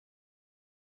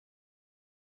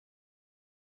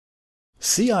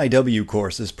CIW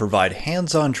courses provide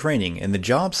hands-on training in the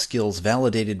job skills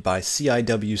validated by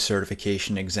CIW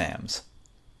certification exams.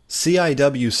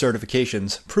 CIW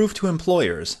certifications prove to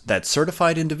employers that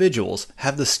certified individuals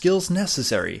have the skills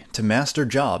necessary to master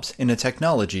jobs in a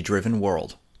technology-driven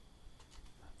world.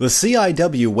 The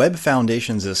CIW Web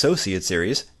Foundations Associate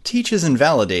Series teaches and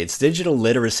validates digital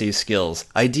literacy skills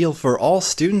ideal for all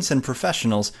students and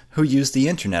professionals who use the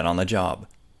Internet on the job.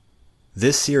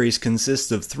 This series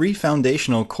consists of 3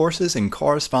 foundational courses and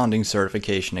corresponding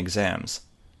certification exams: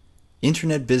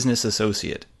 Internet Business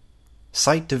Associate,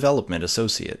 Site Development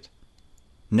Associate,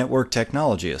 Network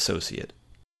Technology Associate.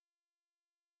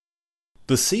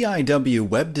 The CIW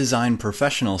Web Design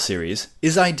Professional Series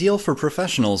is ideal for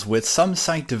professionals with some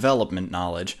site development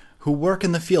knowledge who work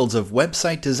in the fields of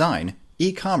website design,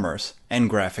 e-commerce, and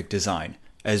graphic design,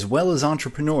 as well as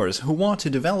entrepreneurs who want to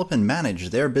develop and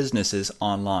manage their businesses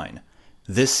online.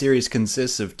 This series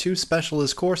consists of 2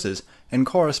 specialist courses and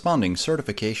corresponding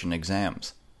certification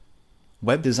exams: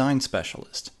 Web Design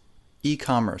Specialist,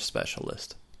 E-commerce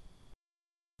Specialist.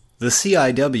 The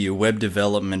CIW Web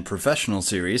Development Professional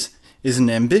Series is an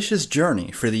ambitious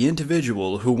journey for the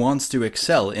individual who wants to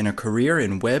excel in a career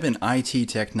in web and IT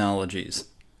technologies.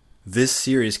 This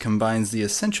series combines the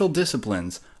essential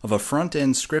disciplines of a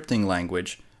front-end scripting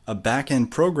language, a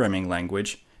back-end programming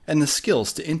language, and the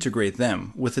skills to integrate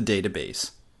them with a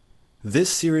database. This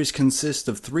series consists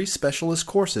of 3 specialist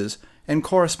courses and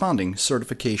corresponding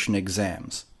certification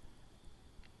exams: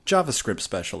 JavaScript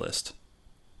Specialist,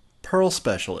 Perl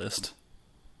Specialist,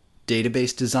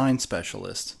 Database Design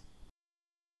Specialist.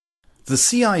 The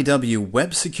CIW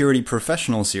Web Security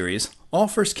Professional Series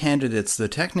offers candidates the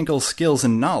technical skills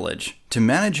and knowledge to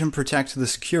manage and protect the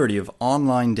security of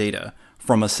online data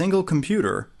from a single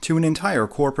computer to an entire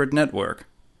corporate network.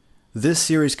 This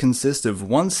series consists of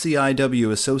 1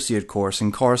 CIW Associate course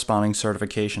and corresponding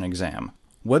certification exam,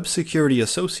 Web Security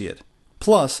Associate,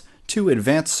 plus 2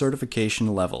 advanced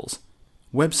certification levels: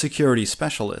 Web Security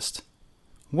Specialist,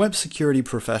 Web Security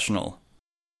Professional,